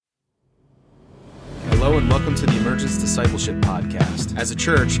Hello and welcome to the Emergence Discipleship Podcast. As a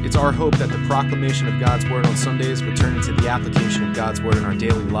church, it's our hope that the proclamation of God's Word on Sundays would turn into the application of God's Word in our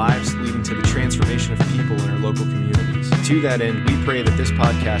daily lives, leading to the transformation of people in our local communities. To that end, we pray that this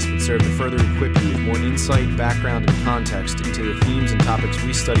podcast would serve to further equip you with more insight, background, and context into the themes and topics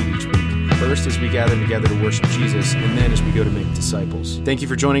we study each week. First, as we gather together to worship Jesus, and then as we go to make disciples. Thank you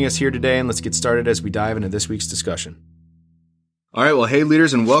for joining us here today, and let's get started as we dive into this week's discussion. All right, well, hey,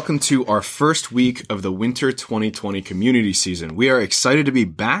 leaders, and welcome to our first week of the Winter 2020 community season. We are excited to be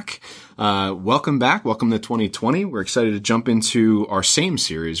back. Welcome back. Welcome to 2020. We're excited to jump into our same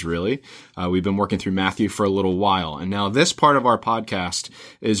series, really. We've been working through Matthew for a little while, and now this part of our podcast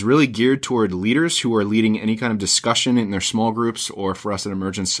is really geared toward leaders who are leading any kind of discussion in their small groups, or for us at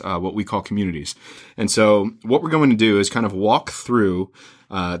Emergence, what we call communities. And so what we're going to do is kind of walk through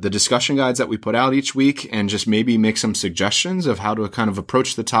the discussion guides that we put out each week and just maybe make some suggestions of how to kind of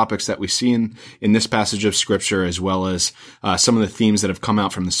approach the topics that we see in this passage of Scripture, as well as some of the themes that have come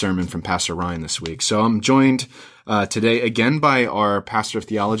out from the sermon from Pastor Ryan this week. So I'm joined today again by our pastor of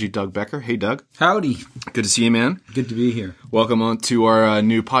theology, Doug Becker. Hey, Doug. Howdy. Good to see you, man. Good to be here. Welcome on to our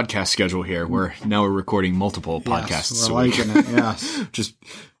new podcast schedule here. We're recording multiple podcasts we're a week. Liking it, yes. Just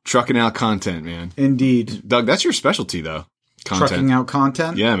trucking out content, man. Indeed. Doug, that's your specialty, though. Content. Trucking out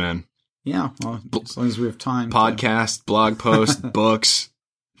content? Yeah, man. Yeah, well, as long as we have time. Podcast, blog posts, books,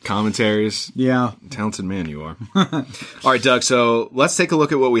 commentaries. Yeah. Talented man you are. All right, Doug, so let's take a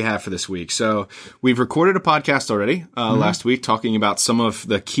look at what we have for this week. So we've recorded a podcast already last week talking about some of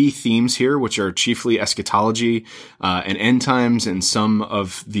the key themes here, which are chiefly eschatology and end times, and some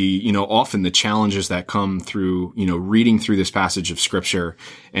of the, often the challenges that come through, reading through this passage of Scripture,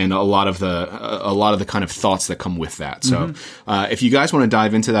 and a lot of the kind of thoughts that come with that. So if you guys want to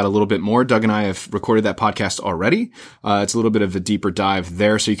dive into that a little bit more, Doug and I have recorded that podcast already. It's a little bit of a deeper dive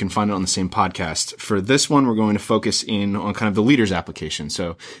there, so you can find it on the same podcast. For this one, we're going to focus in on kind of the leader's application.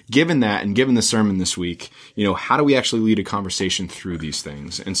 So given that, and given the sermon this week, how do we actually lead a conversation through these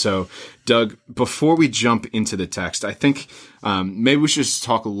things? And so, Doug, before we jump into the text, I think maybe we should just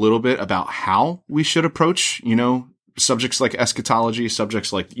talk a little bit about how we should approach, subjects like eschatology,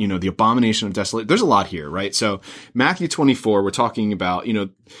 subjects like, the abomination of desolation. There's a lot here, right? So Matthew 24, we're talking about,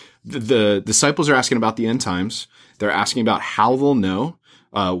 the disciples are asking about the end times. They're asking about how they'll know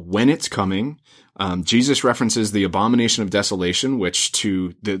when it's coming. Jesus references the abomination of desolation, which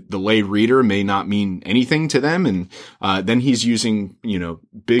to the lay reader may not mean anything to them. And then he's using,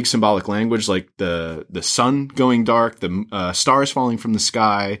 big symbolic language like the sun going dark, the stars falling from the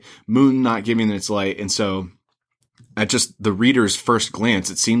sky, moon not giving its light. And so at just the reader's first glance,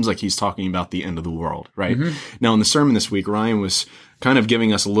 it seems like he's talking about the end of the world, right? Mm-hmm. Now, in the sermon this week, Ryan was kind of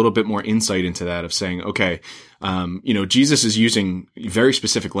giving us a little bit more insight into that, of saying, okay, Jesus is using very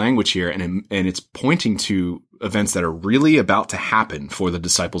specific language here, and it's pointing to events that are really about to happen for the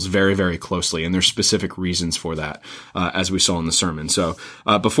disciples very, very closely. And there's specific reasons for that, as we saw in the sermon. So,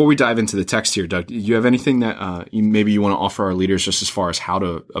 before we dive into the text here, Doug, do you have anything that you want to offer our leaders just as far as how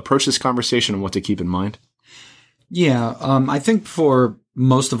to approach this conversation and what to keep in mind? Yeah, I think for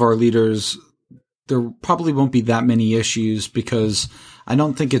most of our leaders, there probably won't be that many issues, because I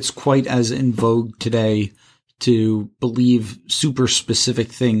don't think it's quite as in vogue today to believe super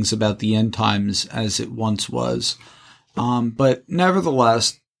specific things about the end times as it once was. But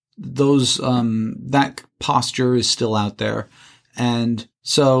nevertheless, that posture is still out there. And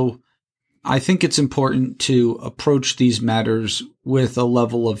so I think it's important to approach these matters with a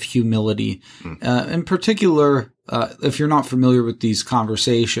level of humility. In particular, if you're not familiar with these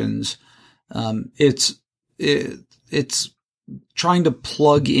conversations, it's trying to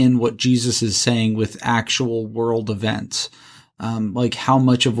plug in what Jesus is saying with actual world events. Like how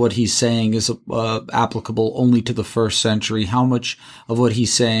much of what he's saying is applicable only to the first century, how much of what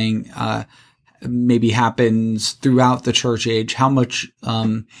he's saying maybe happens throughout the church age, how much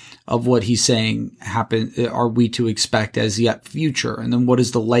of what he's saying are we to expect as yet future, and then what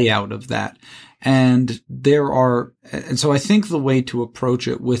is the layout of that. And so I think the way to approach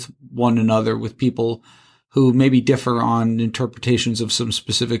it with one another, with people who maybe differ on interpretations of some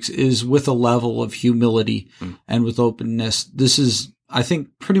specifics, is with a level of humility and with openness. This is, I think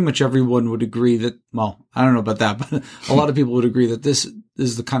pretty much everyone would agree that, well, I don't know about that, but a lot of people would agree that this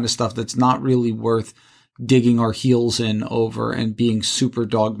is the kind of stuff that's not really worth digging our heels in over and being super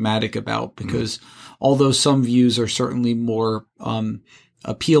dogmatic about, because although some views are certainly more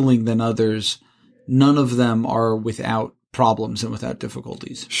appealing than others, none of them are without problems and without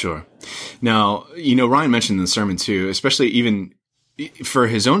difficulties. Sure. Now, Ryan mentioned in the sermon too, especially even for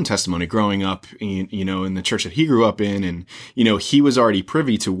his own testimony growing up in, in the church that he grew up in. And, he was already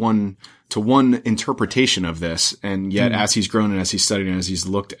privy to one interpretation of this. And yet as he's grown and as he's studied and as he's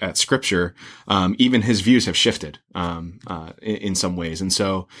looked at scripture, even his views have shifted, in some ways. And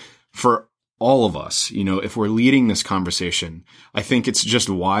so for all of us, if we're leading this conversation, I think it's just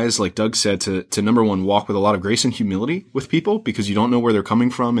wise, like Doug said, to number one, walk with a lot of grace and humility with people, because you don't know where they're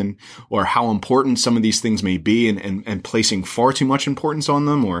coming from or how important some of these things may be, and placing far too much importance on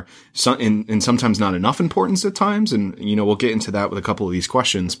them, or and sometimes not enough importance at times. And, we'll get into that with a couple of these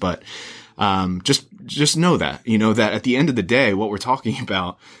questions, but, just know that, that at the end of the day, what we're talking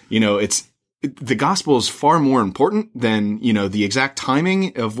about, the gospel is far more important than, the exact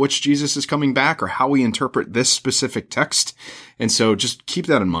timing of which Jesus is coming back or how we interpret this specific text. And so just keep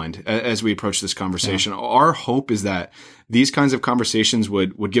that in mind as we approach this conversation. Yeah. Our hope is that these kinds of conversations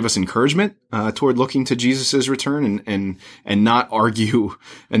would give us encouragement, toward looking to Jesus' return and not argue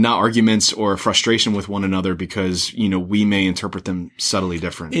and not arguments or frustration with one another because, we may interpret them subtly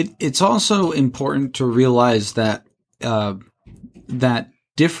different. It's also important to realize that, that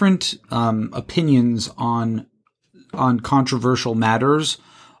different opinions on controversial matters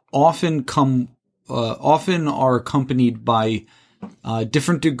often are accompanied by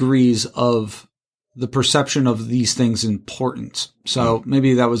different degrees of the perception of these things' importance. So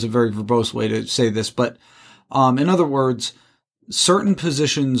maybe that was a very verbose way to say this, but in other words, certain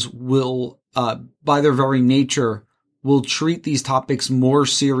positions will, by their very nature, will treat these topics more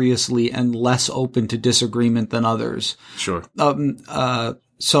seriously and less open to disagreement than others. Sure.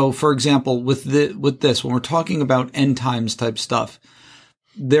 So for example, with this, when we're talking about end times type stuff,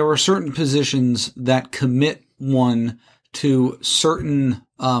 there are certain positions that commit one to certain,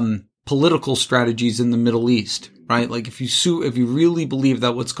 political strategies in the Middle East, right? Like if you really believe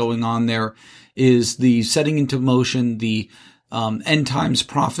that what's going on there is the setting into motion, the end times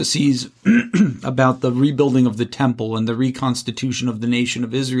prophecies about the rebuilding of the temple and the reconstitution of the nation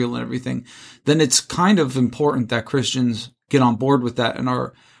of Israel and everything, then it's kind of important that Christians get on board with that and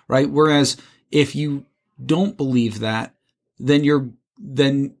are right. Whereas if you don't believe that,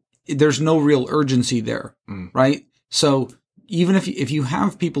 then there's no real urgency there, right? So even if you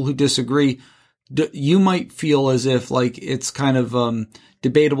have people who disagree, you might feel as if like it's kind of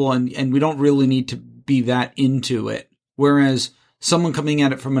debatable and we don't really need to be that into it. Whereas someone coming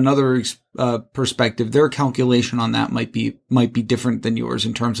at it from another perspective, their calculation on that might be different than yours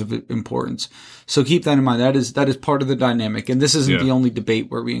in terms of importance. So keep that in mind. That is part of the dynamic. And this isn't the only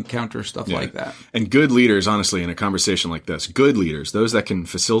debate where we encounter stuff like that. And good leaders, honestly, in a conversation like this, good leaders, those that can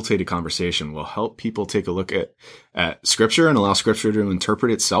facilitate a conversation, will help people take a look at scripture and allow scripture to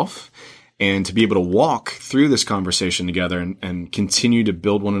interpret itself, and to be able to walk through this conversation together and continue to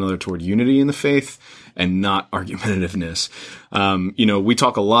build one another toward unity in the faith and not argumentativeness. We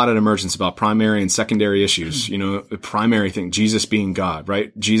talk a lot at Emergence about primary and secondary issues. The primary thing, Jesus being God,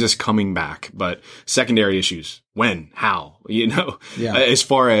 right? Jesus coming back, but secondary issues, when, how, as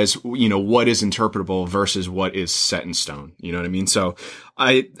far as, what is interpretable versus what is set in stone. You know what I mean? So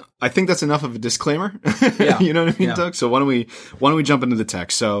I think that's enough of a disclaimer. Yeah. You know what I mean, Doug? So why don't we jump into the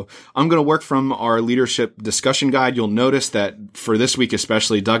text? So I'm going to work from our leadership discussion guide. You'll notice that for this week,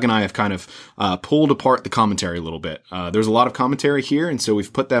 especially, Doug and I have kind of, pulled apart the commentary a little bit. There's a lot of commentary here. And so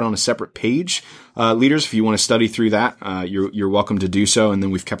we've put that on a separate page. Leaders, if you want to study through that, you're welcome to do so. And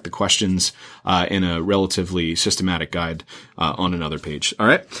then we've kept the questions, in a relatively systematic guide, on another page. All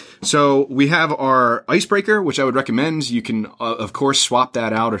right. So we have our icebreaker, which I would recommend. You can, of course, swap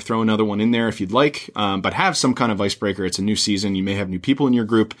that out or throw another one in there if you'd like. But have some kind of icebreaker. It's a new season. You may have new people in your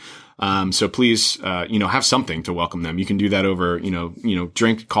group. So please, have something to welcome them. You can do that over,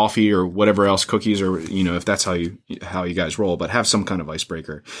 drink coffee or whatever else, cookies, or, if that's how you guys roll, but have some kind of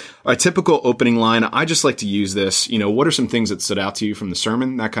icebreaker. A typical opening line, I just like to use this, what are some things that stood out to you from the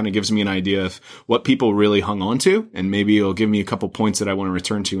sermon? That kind of gives me an idea of what people really hung on to, and maybe it'll give me a couple points that I want to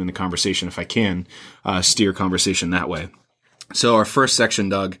return to in the conversation if I can, steer conversation that way. So our first section,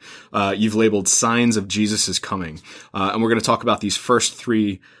 Doug, you've labeled Signs of Jesus' Coming. And we're going to talk about these first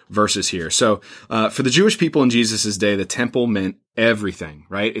 3 verses here. So, for the Jewish people in Jesus' day, the temple meant everything,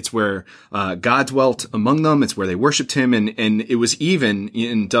 right? It's where, God dwelt among them. It's where they worshiped him. And it was even,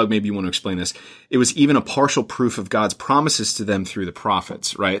 and Doug, maybe you want to explain this. It was even a partial proof of God's promises to them through the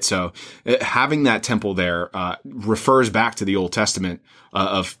prophets, right? So having that temple there, refers back to the Old Testament,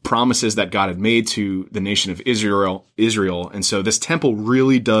 of promises that God had made to the nation of Israel. And so this temple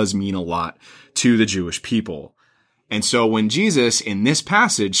really does mean a lot to the Jewish people. And so when Jesus in this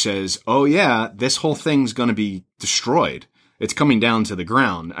passage says, oh yeah, this whole thing's going to be destroyed, it's coming down to the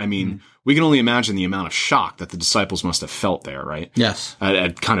ground. I mean, we can only imagine the amount of shock that the disciples must have felt there, right? Yes.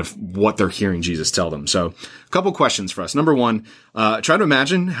 At kind of what they're hearing Jesus tell them. So a couple questions for us. Number one, try to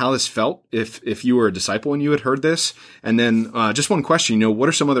imagine how this felt if you were a disciple and you had heard this. And then just one question, what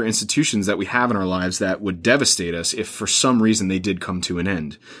are some other institutions that we have in our lives that would devastate us if for some reason they did come to an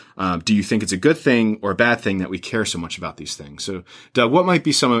end? Do you think it's a good thing or a bad thing that we care so much about these things? So Doug, what might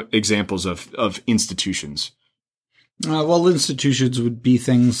be some examples of institutions? Well, institutions would be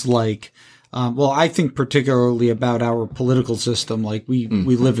things like, I think particularly about our political system. Like we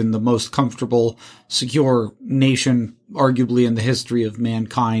live in the most comfortable, secure nation, arguably in the history of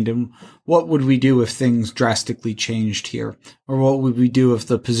mankind. And what would we do if things drastically changed here? Or what would we do if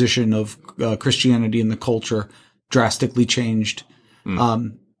the position of Christianity in the culture drastically changed?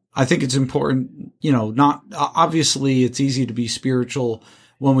 I think it's important, not obviously it's easy to be spiritual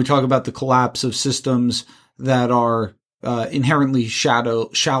when we talk about the collapse of systems that are inherently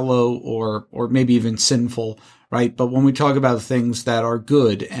shallow or maybe even sinful, right? But when we talk about things that are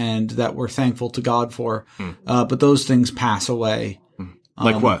good and that we're thankful to God for, but those things pass away.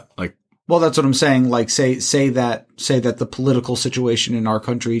 Like what? Well, that's what I'm saying. Like say that the political situation in our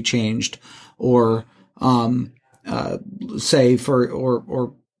country changed, or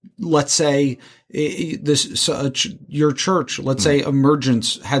let's say your church, let's say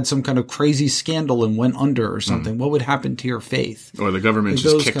Emergence had some kind of crazy scandal and went under or something. What would happen to your faith? Or the government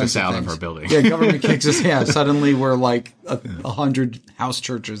just kicked us out of our building. Yeah, government kicks us. Yeah, suddenly we're like 100 house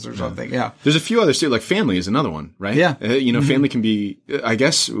churches or something. Yeah. There's a few others too. Like family is another one, right? Yeah. Family can be, I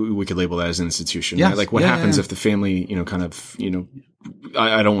guess we could label that as an institution. Yes. Right? Like what happens if the family, kind of,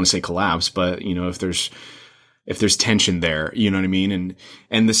 I don't want to say collapse, but, if there's tension there, you know what I mean?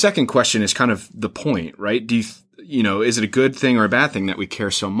 And the second question is kind of the point, right? Is it a good thing or a bad thing that we care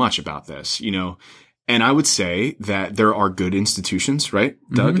so much about this, And I would say that there are good institutions, right?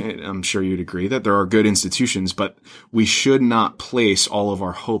 Doug, I'm sure you'd agree that there are good institutions, but we should not place all of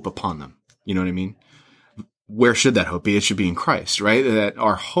our hope upon them. You know what I mean? Where should that hope be? It should be in Christ, right? That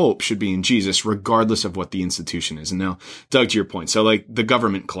our hope should be in Jesus, regardless of what the institution is. And now, Doug, to your point, so like the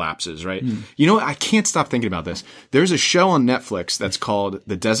government collapses, right? I can't stop thinking about this. There's a show on Netflix that's called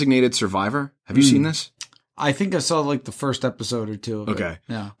The Designated Survivor. Have you seen this? I think I saw like the first episode or two of it. Okay.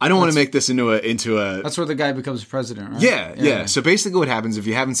 Yeah. I don't want to make this into a. That's where the guy becomes president, right? Yeah. So basically what happens, if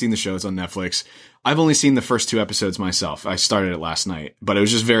you haven't seen the show, it's on Netflix. I've only seen the first 2 episodes myself. I started it last night, but it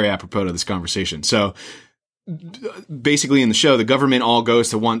was just very apropos to this conversation. So basically in the show, the government all goes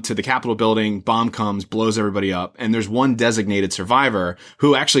to the Capitol building, bomb comes, blows everybody up. And there's one designated survivor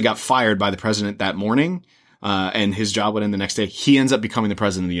who actually got fired by the president that morning. And his job went in the next day. He ends up becoming the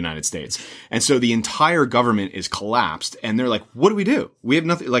president of the United States. And so the entire government is collapsed and they're like, what do we do? We have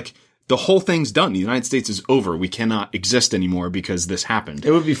nothing, like the whole thing's done. The United States is over. We cannot exist anymore because this happened.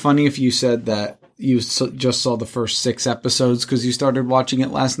 It would be funny if you said that you just saw the first 6 episodes because you started watching it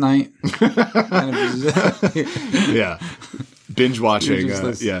last night. Yeah. Binge watching.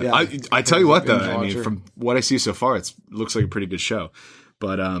 I tell you what though, I mean, from what I see so far, it looks like a pretty good show.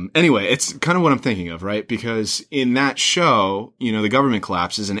 But anyway, it's kind of what I'm thinking of, right? Because in that show, the government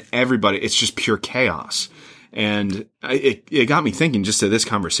collapses and it's just pure chaos. And it got me thinking just to this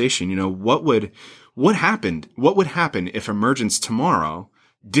conversation, what would happen if Emergence tomorrow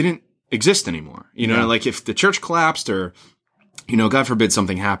didn't exist anymore? Like if the church collapsed or, God forbid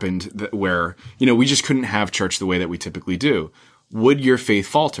something happened where, we just couldn't have church the way that we typically do. Would your faith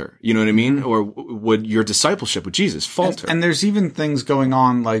falter? You know what I mean? Or would your discipleship with Jesus falter? And there's even things going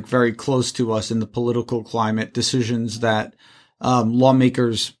on like very close to us in the political climate, decisions that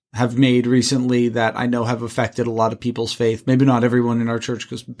lawmakers have made recently that I know have affected a lot of people's faith. Maybe not everyone in our church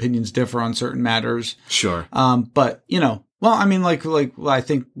because opinions differ on certain matters. Sure. But I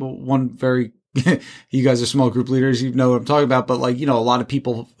think one very you guys are small group leaders, you know what I'm talking about, but a lot of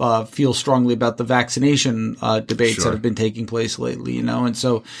people feel strongly about the vaccination debates that have been taking place lately, and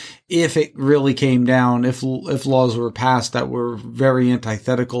so if it really came down, if laws were passed that were very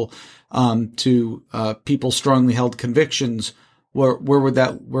antithetical to people's strongly held convictions, where would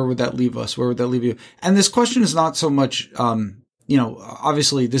that leave us? Where would that leave you? And this question is not so much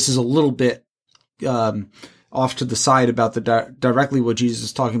obviously this is a little bit off to the side about directly what Jesus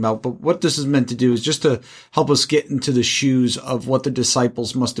is talking about. But what this is meant to do is just to help us get into the shoes of what the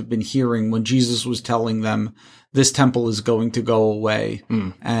disciples must have been hearing when Jesus was telling them this temple is going to go away,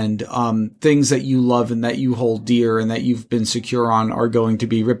 and things that you love and that you hold dear and that you've been secure on are going to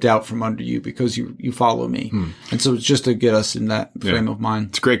be ripped out from under you because you follow me. And so it's just to get us in that frame of mind.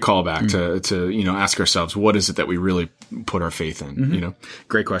 It's a great callback to ask ourselves, what is it that we really put our faith in?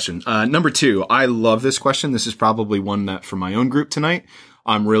 Great question. Number 2, I love this question. This is probably one that for my own group tonight,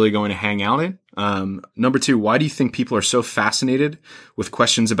 I'm really going to hang out in. Number 2, why do you think people are so fascinated with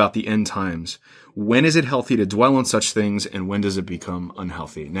questions about the end times? When is it healthy to dwell on such things, and when does it become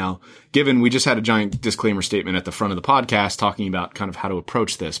unhealthy? Now, given we just had a giant disclaimer statement at the front of the podcast talking about kind of how to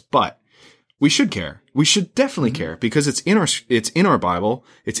approach this, but we should care. We should definitely care because it's in our Bible.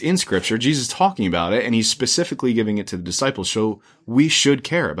 It's in Scripture. Jesus is talking about it, and he's specifically giving it to the disciples. So we should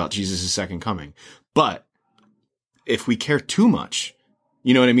care about Jesus' second coming. But if we care too much,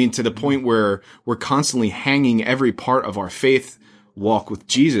 you know what I mean, to the point where we're constantly hanging every part of our faith walk with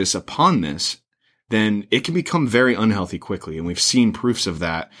Jesus upon this, then it can become very unhealthy quickly. And we've seen proofs of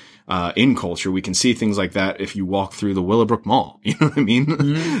that in culture. We can see things like that if you walk through the Willowbrook Mall. You know what I mean?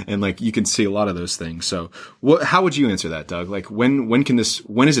 And like you can see a lot of those things. So how would you answer that, Doug? Like when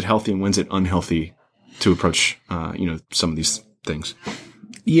is it healthy and when's it unhealthy to approach some of these things?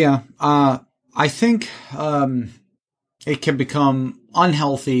 Yeah. I think it can become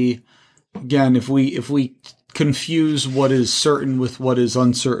unhealthy again if we confuse what is certain with what is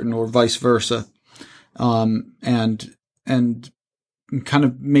uncertain, or vice versa. And kind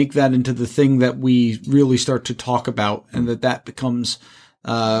of make that into the thing that we really start to talk about, and that becomes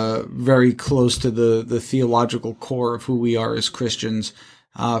very close to the theological core of who we are as Christians.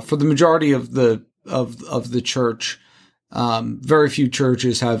 For the majority of the church, very few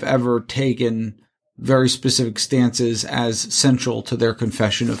churches have ever taken very specific stances as central to their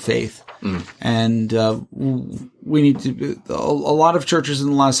confession of faith. And we need to. A lot of churches in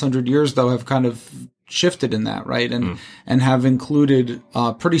the last 100 years, though, have kind of shifted in that, right? And have included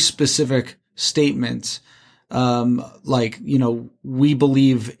pretty specific statements, like, we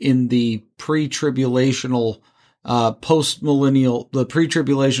believe in the pre-tribulational, the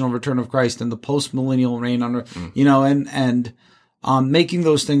pre-tribulational return of Christ and the post-millennial reign on earth, and making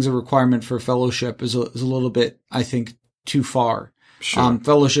those things a requirement for fellowship is a little bit, I think, too far. Sure.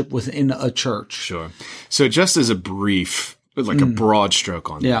 Fellowship within a church. Sure. So just as a brief, like a broad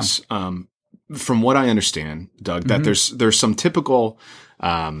stroke on this, from what I understand, Doug, that there's some typical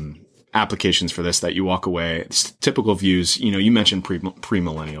applications for this that you walk away, typical views. You mentioned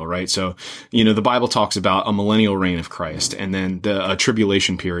premillennial, right? So, the Bible talks about a millennial reign of Christ and then a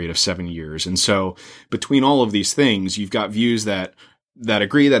tribulation period of 7 years. And so between all of these things, you've got views that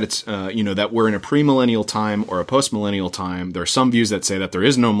agree that it's, that we're in a premillennial time or a postmillennial time. There are some views that say that there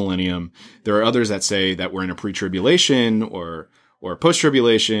is no millennium. There are others that say that we're in a pre-tribulation or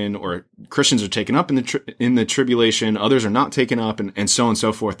post-tribulation, or Christians are taken up in the tribulation, others are not taken up, and so on and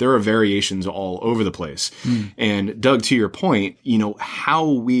so forth. There are variations all over the place. And Doug, to your point, how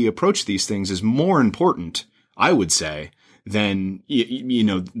we approach these things is more important, I would say, than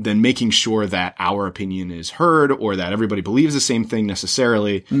making sure that our opinion is heard or that everybody believes the same thing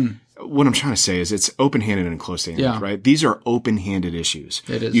necessarily. What I'm trying to say is it's open-handed and close-handed, right? These are open-handed issues.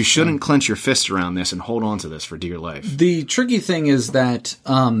 It is. You shouldn't clench your fist around this and hold on to this for dear life. The tricky thing is that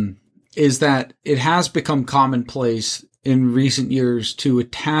it has become commonplace in recent years to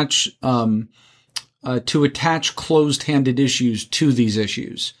attach closed-handed issues to these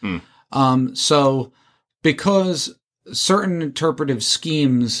issues. So because certain interpretive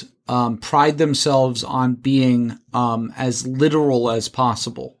schemes pride themselves on being as literal as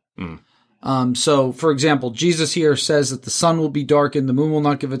possible. So, for example, Jesus here says that the sun will be darkened, the moon will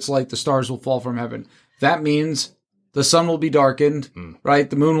not give its light, the stars will fall from heaven. That means the sun will be darkened, right?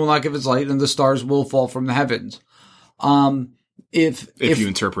 The moon will not give its light, and the stars will fall from the heavens. If you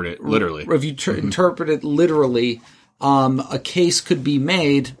interpret it literally. If you interpret it literally, a case could be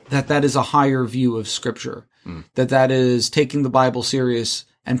made that is a higher view of Scripture, that is taking the Bible serious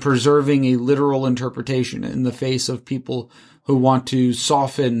and preserving a literal interpretation in the face of people who want to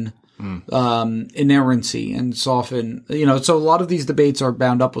soften inerrancy and soften, so a lot of these debates are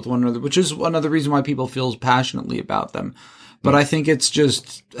bound up with one another, which is another reason why people feel passionately about them. But I think it's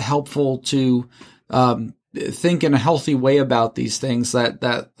just helpful to think in a healthy way about these things that's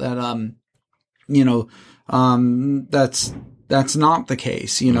not the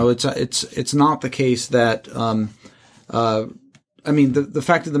case. It's not the case that, the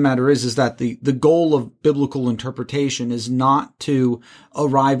fact of the matter is that the goal of biblical interpretation is not to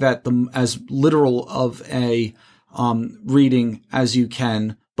arrive at as literal of a reading as you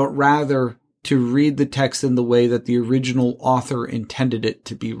can, but rather to read the text in the way that the original author intended it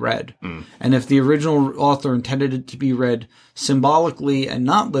to be read. And if the original author intended it to be read symbolically and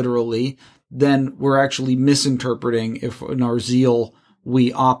not literally, then we're actually misinterpreting if in our zeal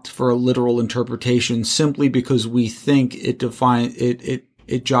we opt for a literal interpretation simply because we think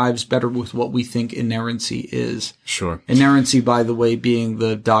it jives better with what we think inerrancy is. Sure. Inerrancy, by the way, being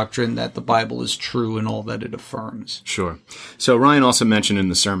the doctrine that the Bible is true in all that it affirms. Sure. So Ryan also mentioned in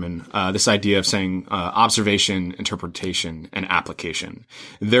the sermon this idea of saying observation, interpretation, and application.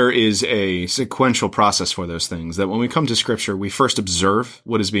 There is a sequential process for those things that when we come to Scripture, we first observe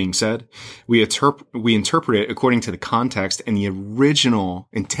what is being said. We interpret it according to the context and the original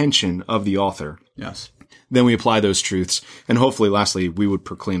intention of the author. Yes. Then we apply those truths, and hopefully, lastly, we would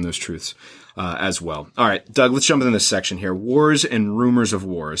proclaim those truths as well. All right, Doug, let's jump into this section here. Wars and rumors of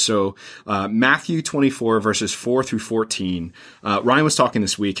wars. So Matthew 24, verses 4 through 14. Ryan was talking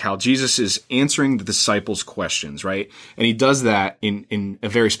this week how Jesus is answering the disciples' questions, right? And he does that in a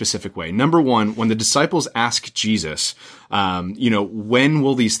very specific way. Number one, when the disciples ask Jesus, when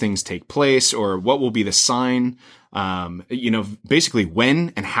will these things take place, or what will be the sign? Basically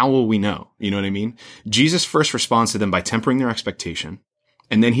when and how will we know? You know what I mean? Jesus first responds to them by tempering their expectation,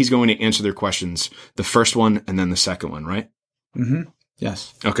 and then he's going to answer their questions, the first one and then the second one, right? Mm-hmm.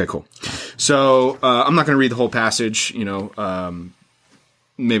 Yes. Okay, cool. So, I'm not going to read the whole passage,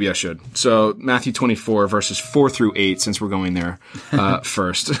 maybe I should. So Matthew 24 verses 4 through 8, since we're going there,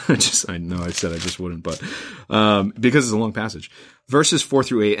 first. I know I said I just wouldn't, but, because it's a long passage. Verses 4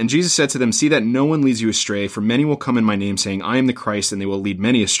 through 8, and Jesus said to them, "See that no one leads you astray, for many will come in my name saying, I am the Christ, and they will lead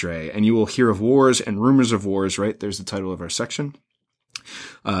many astray. And you will hear of wars and rumors of wars," right? There's the title of our section.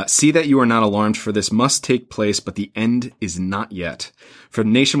 "See that you are not alarmed, for this must take place, but the end is not yet. For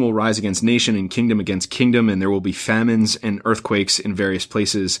nation will rise against nation and kingdom against kingdom, and there will be famines and earthquakes in various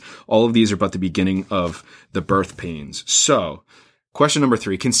places. All of these are but the beginning of the birth pains." So, question number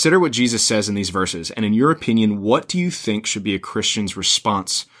 3, consider what Jesus says in these verses. And in your opinion, what do you think should be a Christian's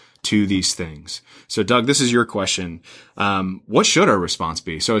response to these things? So Doug, this is your question. What should our response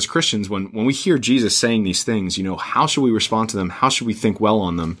be? So as Christians, when we hear Jesus saying these things, how should we respond to them? How should we think well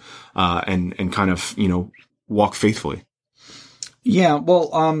on them, and kind of, walk faithfully? Yeah,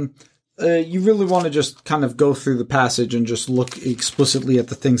 well, you really want to just kind of go through the passage and just look explicitly at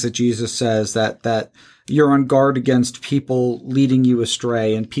the things that Jesus says, that you're on guard against people leading you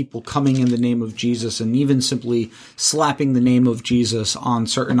astray and people coming in the name of Jesus and even simply slapping the name of Jesus on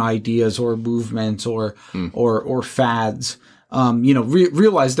certain ideas or movements or fads.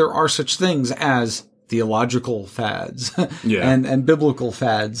 Realize there are such things as theological fads and biblical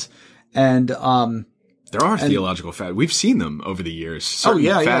fads. And, there are theological fads. We've seen them over the years. Certain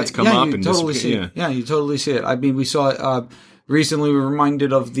fads come up and totally see it. Yeah, you totally see it. I mean, we saw it, recently we were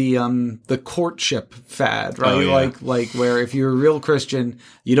reminded of the courtship fad, right? Oh, yeah. Like where if you're a real Christian,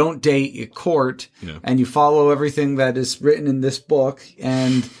 you don't date, you court, and you follow everything that is written in this book.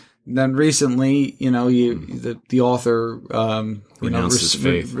 And then recently, the author,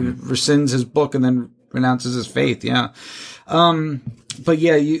 rescinds his book and then renounces his faith. Yeah. But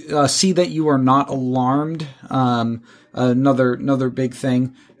yeah, you see that you are not alarmed. Another big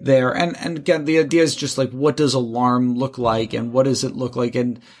thing there. And again, the idea is just like, what does alarm look like and what does it look like?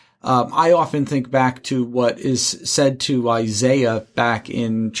 And, I often think back to what is said to Isaiah back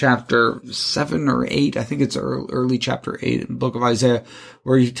in chapter 7 or 8. I think it's early chapter 8 in the book of Isaiah,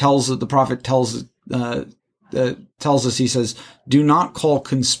 where the prophet tells us, he says, "Do not call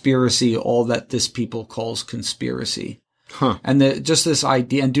conspiracy all that this people calls conspiracy." Huh. And just this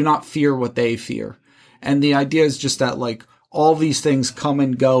idea, and do not fear what they fear. And the idea is just that, like, all these things come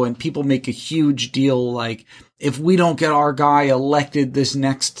and go, and people make a huge deal, like, if we don't get our guy elected this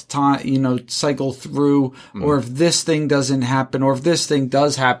next time, cycle through, or if this thing doesn't happen, or if this thing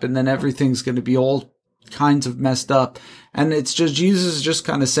does happen, then everything's going to be all kinds of messed up. And it's just, Jesus is just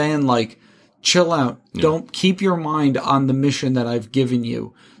kind of saying, like, chill out. Yeah. Don't keep your mind on the mission that I've given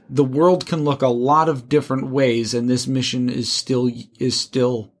you. The world can look a lot of different ways, and this mission is still,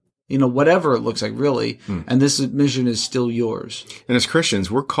 whatever it looks like, really. And this mission is still yours. And as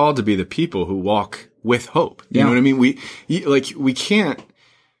Christians, we're called to be the people who walk with hope. You know what I mean? We can't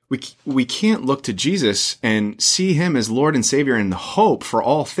look to Jesus and see him as Lord and Savior and the hope for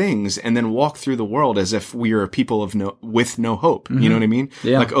all things, and then walk through the world as if we are a people with no hope. Mm-hmm. You know what I mean?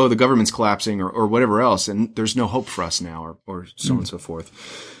 Yeah. Like, the government's collapsing or whatever else, and there's no hope for us now, or so on and so forth.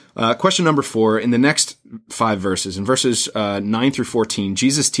 Question number 4, in the next 5 verses, in verses 9 through 14,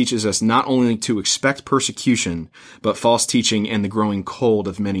 Jesus teaches us not only to expect persecution, but false teaching and the growing cold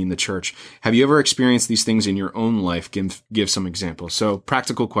of many in the church. Have you ever experienced these things in your own life? Give some examples. So,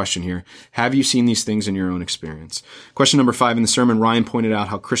 practical question here. Have you seen these things in your own experience? Question number 5, in the sermon, Ryan pointed out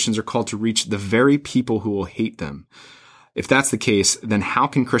how Christians are called to reach the very people who will hate them. If that's the case, then how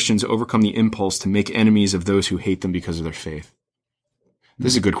can Christians overcome the impulse to make enemies of those who hate them because of their faith?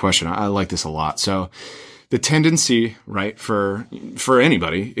 This is a good question. I like this a lot. So the tendency, right, for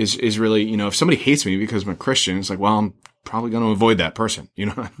anybody is really, if somebody hates me because I'm a Christian, it's like, well, I'm probably going to avoid that person.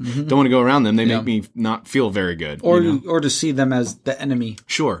 Don't want to go around them. They make me not feel very good. Or to see them as the enemy.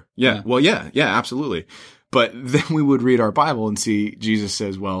 Sure. Yeah. Well, yeah, absolutely. But then we would read our Bible and see Jesus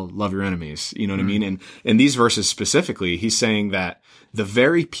says, well, love your enemies. You know what I mean? And in these verses specifically, he's saying that the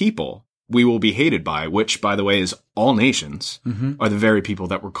very people we will be hated by, which, by the way, is all nations, are the very people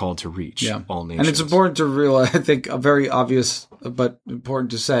that we're called to reach. All nations. And it's important to realize, I think, a very obvious but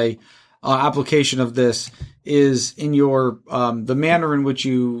important to say application of this is in your the manner in which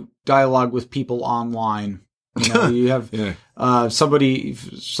you dialogue with people online. You have somebody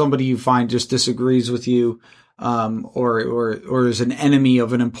you find just disagrees with you, or is an enemy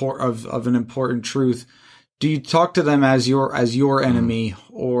of an important truth. Do you talk to them as your enemy,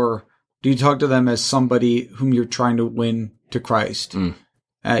 or do you talk to them as somebody whom you're trying to win to Christ?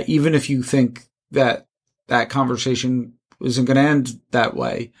 Even if you think that conversation isn't going to end that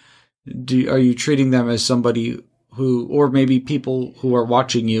way, are you treating them as somebody who, or maybe people who are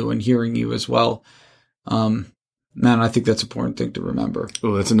watching you and hearing you as well? Man, I think that's an important thing to remember.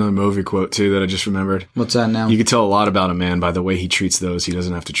 Oh, that's another movie quote too that I just remembered. What's that now? You can tell a lot about a man by the way he treats those he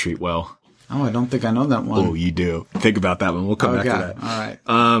doesn't have to treat well. Oh, I don't think I know that one. Oh, you do. Think about that one. We'll come back to that. All right.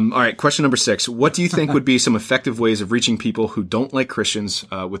 All right. Question number 6. What do you think would be some effective ways of reaching people who don't like Christians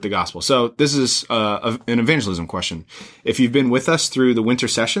with the gospel? So this is an evangelism question. If you've been with us through the winter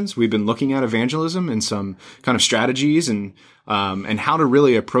sessions, we've been looking at evangelism and some kind of strategies and how to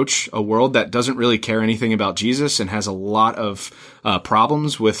really approach a world that doesn't really care anything about Jesus and has a lot of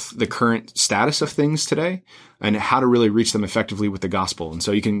problems with the current status of things today, and how to really reach them effectively with the gospel. And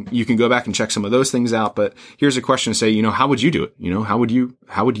so you can go back and check some of those things out. But here's a question to say, how would you do it?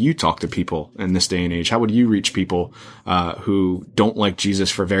 How would you talk to people in this day and age? How would you reach people who don't like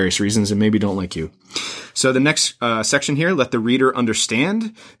Jesus for various reasons and maybe don't like you? So the next section here, let the reader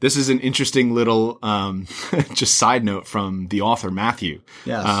understand. This is an interesting little just side note from the author Matthew.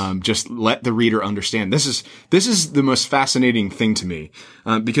 Yes. Just let the reader understand. This is the most fascinating thing to me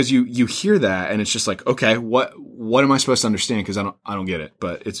because you hear that and it's just like, okay, what am I supposed to understand? Because I don't get it,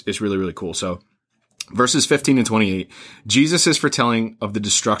 but it's really, really cool. So verses 15 and 28, Jesus is foretelling of the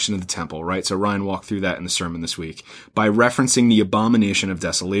destruction of the temple, right? So Ryan walked through that in the sermon this week by referencing the abomination of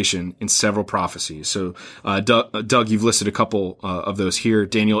desolation in several prophecies. So, Doug, you've listed a couple of those here.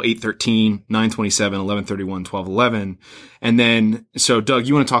 Daniel 8:13, 9:27, 11:31, 12:11. And then, so Doug,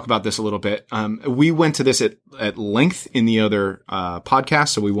 you want to talk about this a little bit. We went to this at length in the other podcast,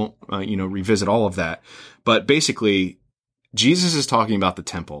 so we won't, revisit all of that. But basically, Jesus is talking about the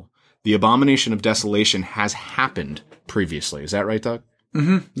temple. The abomination of desolation has happened previously. Is that right, Doug?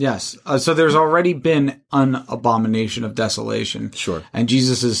 Mm-hmm. Yes. So there's already been an abomination of desolation. Sure. And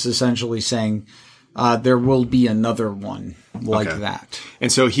Jesus is essentially saying there will be another one like that.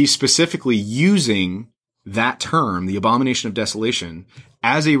 And so he's specifically using that term, the abomination of desolation,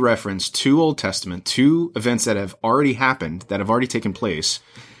 as a reference to Old Testament, to events that have already happened, that have already taken place,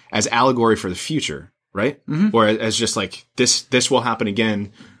 as allegory for the future, right? Mm-hmm. Or as just like, this will happen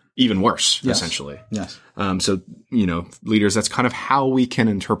again, even worse, essentially. Yes. So, leaders, that's kind of how we can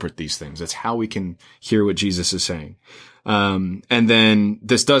interpret these things. That's how we can hear what Jesus is saying. And then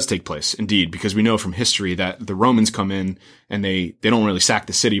this does take place, indeed, because we know from history that the Romans come in and they don't really sack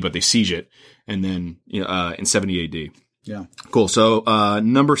the city, but they siege it. And then, in 70 AD. Yeah. Cool. So,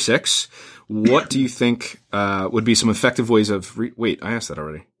 number 6, what do you think, would be some effective ways of, wait, I asked that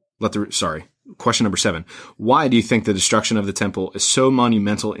already. Question number 7. Why do you think the destruction of the temple is so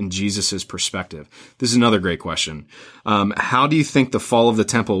monumental in Jesus' perspective? This is another great question. How do you think the fall of the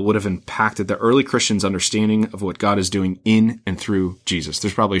temple would have impacted the early Christians' understanding of what God is doing in and through Jesus?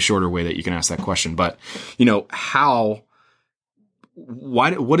 There's probably a shorter way that you can ask that question, but,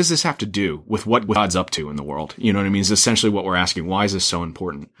 what does this have to do with what God's up to in the world? You know what I mean? It's essentially what we're asking. Why is this so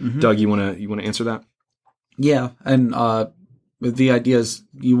important? Mm-hmm. Doug, you want to answer that? Yeah. And, the idea is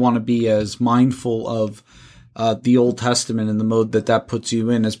you want to be as mindful of the Old Testament in the mode that puts you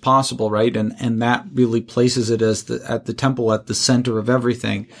in as possible, right? And that really places it as at the temple, at the center of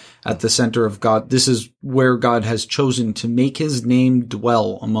everything, at the center of God. This is where God has chosen to make his name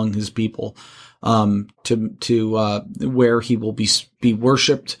dwell among his people, where he will be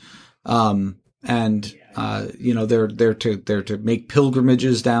worshiped. They're to make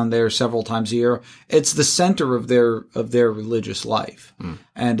pilgrimages down there several times a year. It's the center of their religious life.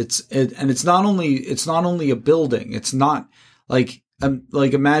 And it's not only a building. It's not like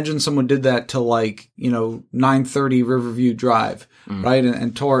imagine someone did that to 930 Riverview Drive, right?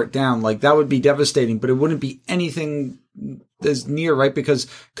 And tore it down. Like that would be devastating, but it wouldn't be anything as near, right? Because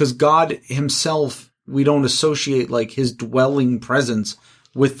God himself, we don't associate like his dwelling presence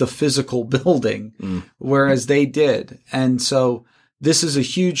with the physical building, whereas they did. And so this is a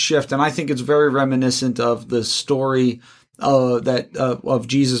huge shift. And I think it's very reminiscent of the story of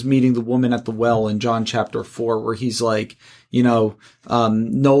Jesus meeting the woman at the well in John chapter 4, where he's like, no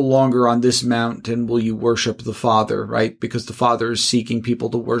longer on this mountain will you worship the Father, right? Because the Father is seeking people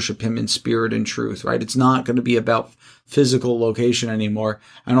to worship him in spirit and truth, right? It's not going to be about physical location anymore.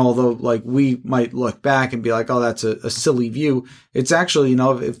 And although we might look back and be like, oh, that's a silly view, it's actually,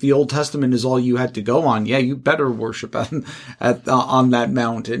 if the Old Testament is all you had to go on, yeah, you better worship on that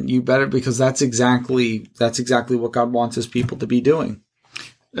mountain. You better, because that's exactly what God wants his people to be doing.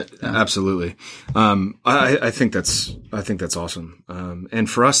 Absolutely. I think that's awesome. And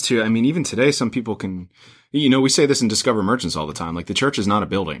for us too, I mean, even today, some people can, we say this in Discover Merchants all the time, like the church is not a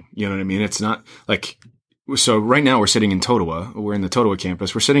building. You know what I mean? It's not like, so right now we're sitting in Totowa. We're in the Totowa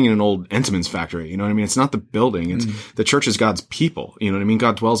campus. We're sitting in an old Entenmann's factory. You know what I mean? It's not the building. It's the church is God's people. You know what I mean?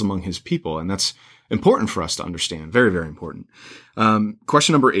 God dwells among his people. And that's important for us to understand. Very, very important.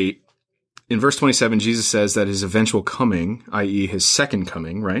 Question number 8. In verse 27, Jesus says that his eventual coming, i.e. his second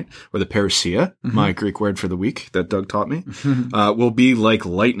coming, right? Or the parousia, my Greek word for the week that Doug taught me, will be like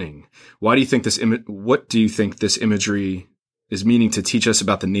lightning. Why do you think what do you think this imagery is meaning to teach us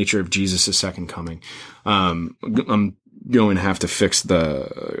about the nature of Jesus' second coming? I'm going to have to fix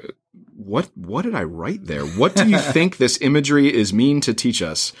what did I write there? What do you think this imagery is mean to teach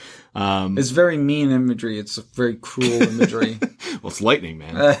us? It's very mean imagery. It's a very cruel imagery. Well, it's lightning,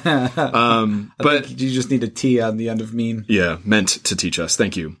 man. But you just need a T on the end of mean. Yeah, meant to teach us.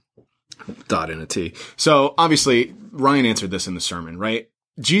 Thank you. Dot in a T. So obviously, Ryan answered this in the sermon, right?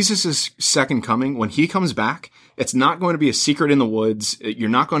 Jesus' second coming, when he comes back, it's not going to be a secret in the woods. You're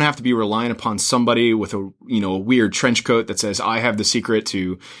not going to have to be relying upon somebody with a weird trench coat that says, I have the secret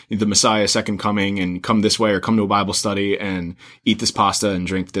to the Messiah's second coming, and come this way or come to a Bible study and eat this pasta and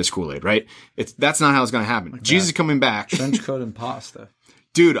drink this Kool-Aid, right? That's not how it's going to happen. Like Jesus is coming back. Trench coat and pasta.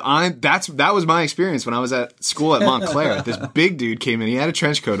 Dude, that was my experience when I was at school at Montclair. This big dude came in, he had a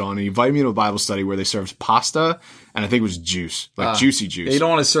trench coat on, and he invited me to a Bible study where they served pasta, and I think it was juice, juicy juice. You don't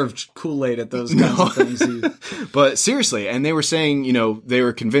want to serve Kool-Aid at those kinds of things. But seriously, and they were saying, they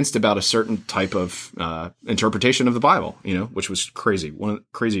were convinced about a certain type of interpretation of the Bible, which was crazy. One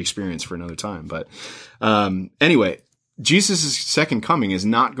crazy experience for another time. But anyway, Jesus' second coming is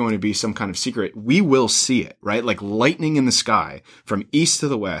not going to be some kind of secret. We will see it, right? Like lightning in the sky from east to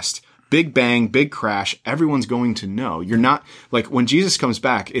the west, big bang, big crash. Everyone's going to know. You're not like when Jesus comes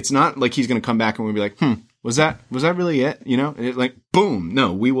back, it's not like he's going to come back and we'll be like, was that really it? Like, boom.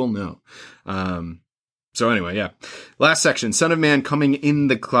 No, we will know. So anyway, yeah. Last section, Son of Man coming on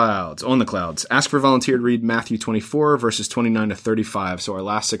the clouds. Ask for a volunteer to read Matthew 24, verses 29 to 35. So our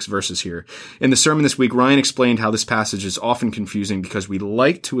last 6 verses here. In the sermon this week, Ryan explained how this passage is often confusing because we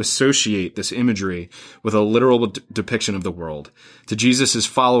like to associate this imagery with a literal depiction of the world. To Jesus'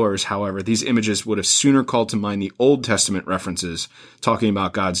 followers, however, these images would have sooner called to mind the Old Testament references talking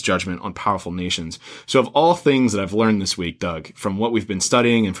about God's judgment on powerful nations. So of all things that I've learned this week, Doug, from what we've been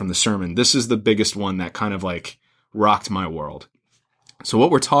studying and from the sermon, this is the biggest one that kind of rocked my world. So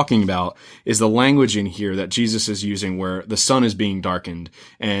what we're talking about is the language in here that Jesus is using where the sun is being darkened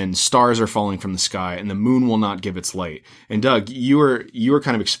and stars are falling from the sky and the moon will not give its light. And Doug, you were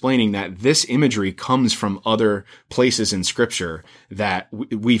kind of explaining that this imagery comes from other places in scripture that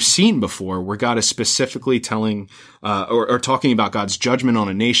we've seen before where God is specifically telling or talking about God's judgment on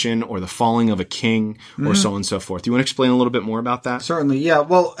a nation or the falling of a king or so on and so forth. Do you want to explain a little bit more about that? Certainly. Yeah.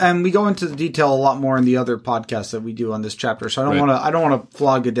 Well, and we go into the detail a lot more in the other podcasts that we do on this chapter. So I don't want to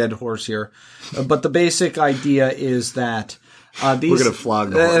flog a dead horse here, but the basic idea is that we're going to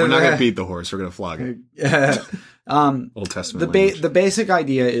flog the horse. We're not going to beat the horse. We're going to flog it. Old Testament. The basic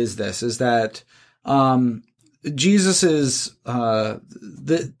idea is this: is that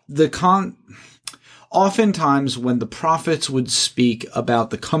oftentimes when the prophets would speak about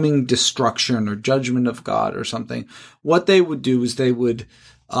the coming destruction or judgment of God or something, what they would do is they would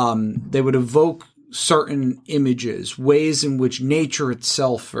evoke certain images, ways in which nature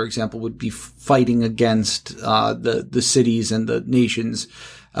itself, for example, would be fighting against the cities and the nations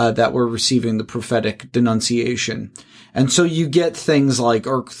that were receiving the prophetic denunciation. And so you get things like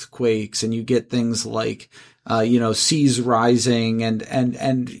earthquakes, and you get things like seas rising,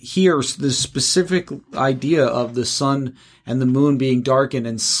 and here's the specific idea of the sun and the moon being darkened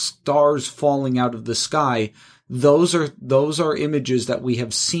and stars falling out of the sky. Those are images that we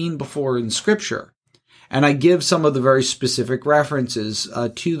have seen before in Scripture. And I give some of the very specific references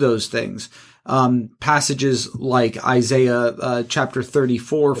to those things. Passages like Isaiah chapter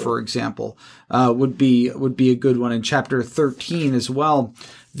 34, for example, would be a good one, and chapter 13 as well.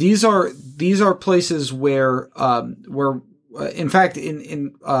 These are places where in fact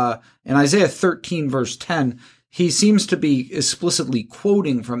in Isaiah 13 verse 10, he seems to be explicitly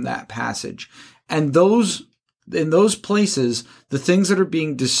quoting from that passage, and in those places, the things that are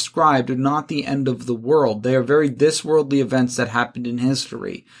being described are not the end of the world. They are very this worldly events that happened in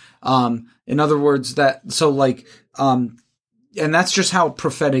history. In other words, and that's just how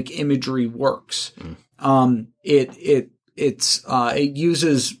prophetic imagery works. It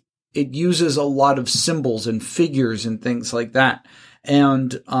uses a lot of symbols and figures and things like that.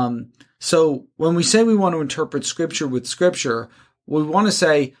 And so when we say we want to interpret Scripture with Scripture, we want to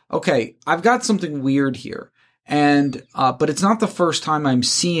say, okay, I've got something weird here. And, but it's not the first time I'm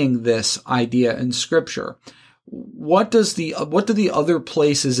seeing this idea in Scripture. What do the other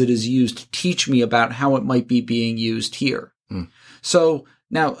places it is used teach me about how it might be being used here? So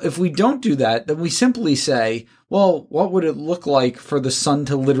now, if we don't do that, then we simply say, well, what would it look like for the sun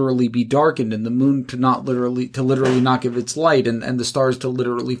to literally be darkened and the moon to literally not give its light and the stars to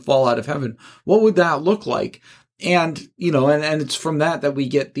literally fall out of heaven? What would that look like? And, and it's from that we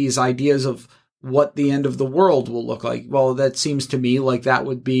get these ideas of what the end of the world will look like. Well, that seems to me like that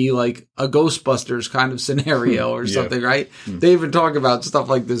would be like a Ghostbusters kind of scenario or something, right? They even talk about stuff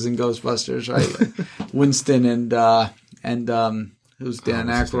like this in Ghostbusters, right? Winston and who's Dan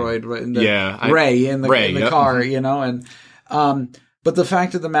Aykroyd, right? Ray in the car, and but the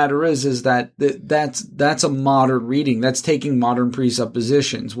fact of the matter is that that's a modern reading. That's taking modern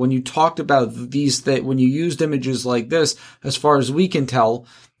presuppositions. When you talked about when you used images like this, as far as we can tell,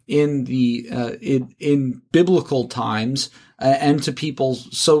 in biblical times, and to people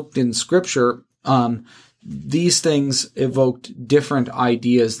soaked in Scripture, these things evoked different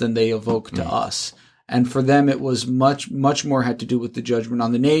ideas than they evoke to us. And for them, it was much, much more had to do with the judgment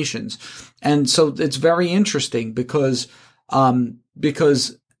on the nations. And so it's very interesting because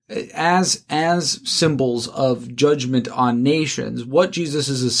as symbols of judgment on nations, what Jesus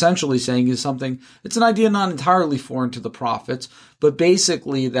is essentially saying is it's an idea not entirely foreign to the prophets, but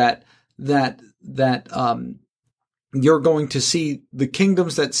basically that you're going to see the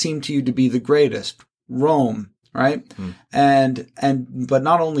kingdoms that seem to you to be the greatest, Rome, right? But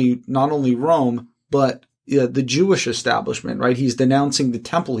not only Rome, but the Jewish establishment, right? He's denouncing the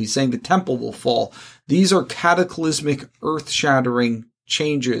temple. He's saying the temple will fall. These are cataclysmic, earth-shattering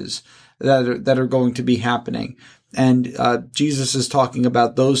changes that are going to be happening. And Jesus is talking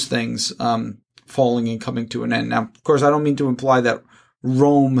about those things falling and coming to an end. Now, of course, I don't mean to imply that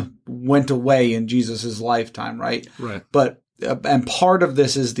Rome went away in Jesus' lifetime, right? Right. But and part of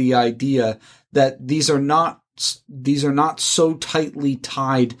this is the idea that these are not so tightly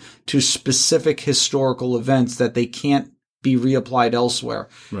tied to specific historical events that they can't be reapplied elsewhere.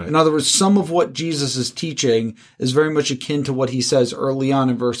 Right. In other words, some of what Jesus is teaching is very much akin to what he says early on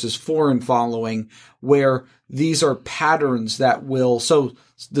in verses 4 and following, where these are patterns that so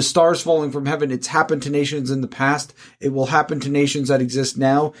the stars falling from heaven, it's happened to nations in the past, it will happen to nations that exist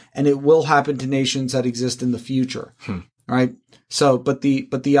now, and it will happen to nations that exist in the future. Right? So, but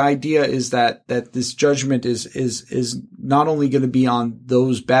the idea is that this judgment is not only going to be on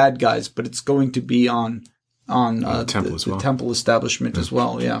those bad guys, but it's going to be on the temple as well. The temple establishment as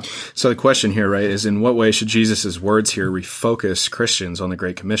well, yeah. So the question here, right, is in what way should Jesus' words here refocus Christians on the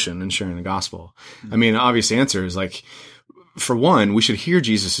Great Commission and sharing the gospel? I mean, the obvious answer is for one, we should hear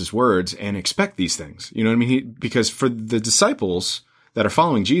Jesus' words and expect these things. You know what I mean? Because for the disciples that are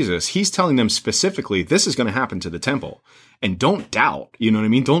following Jesus, he's telling them specifically, this is going to happen to the temple. And don't doubt, you know what I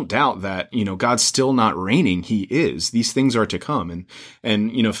mean? Don't doubt that, God's still not reigning. He is. These things are to come.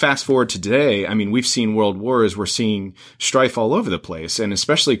 And fast forward to today, I mean, we've seen world wars. We're seeing strife all over the place, and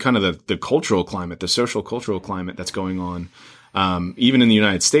especially kind of the cultural climate, the social cultural climate that's going on. Even in the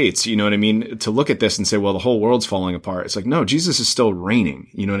United States, you know what I mean? To look at this and say, well, the whole world's falling apart. It's like, no, Jesus is still reigning.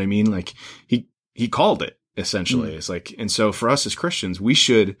 You know what I mean? he called it. Essentially, it's like, and so for us as Christians, we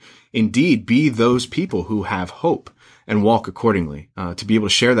should indeed be those people who have hope and walk accordingly, to be able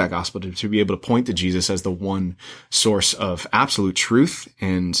to share that gospel, to be able to point to Jesus as the one source of absolute truth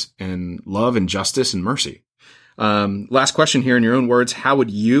and love and justice and mercy. Last question here in your own words. How would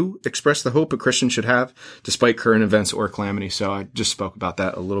you express the hope a Christian should have despite current events or calamity? So I just spoke about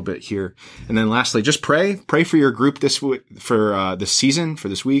that a little bit here. And then lastly, just pray for your group for this season, for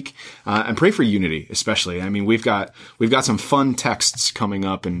this week, and pray for unity, especially. I mean, we've got some fun texts coming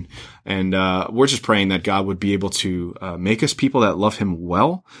up, and we're just praying that God would be able to make us people that love him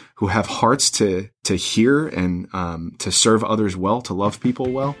well, who have hearts to hear and to serve others well, to love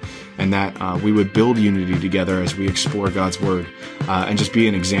people well, and that we would build unity together as we explore God's word, and just be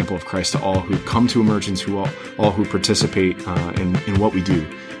an example of Christ to all who come to Emergence, all who participate in what we do,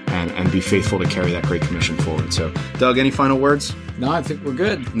 and be faithful to carry that Great Commission forward. So, Doug, any final words? No, I think we're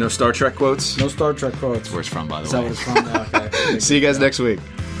good. No Star Trek quotes? No Star Trek quotes. That's where it's from, by the way. Is that what it's from? Okay. See you guys next week.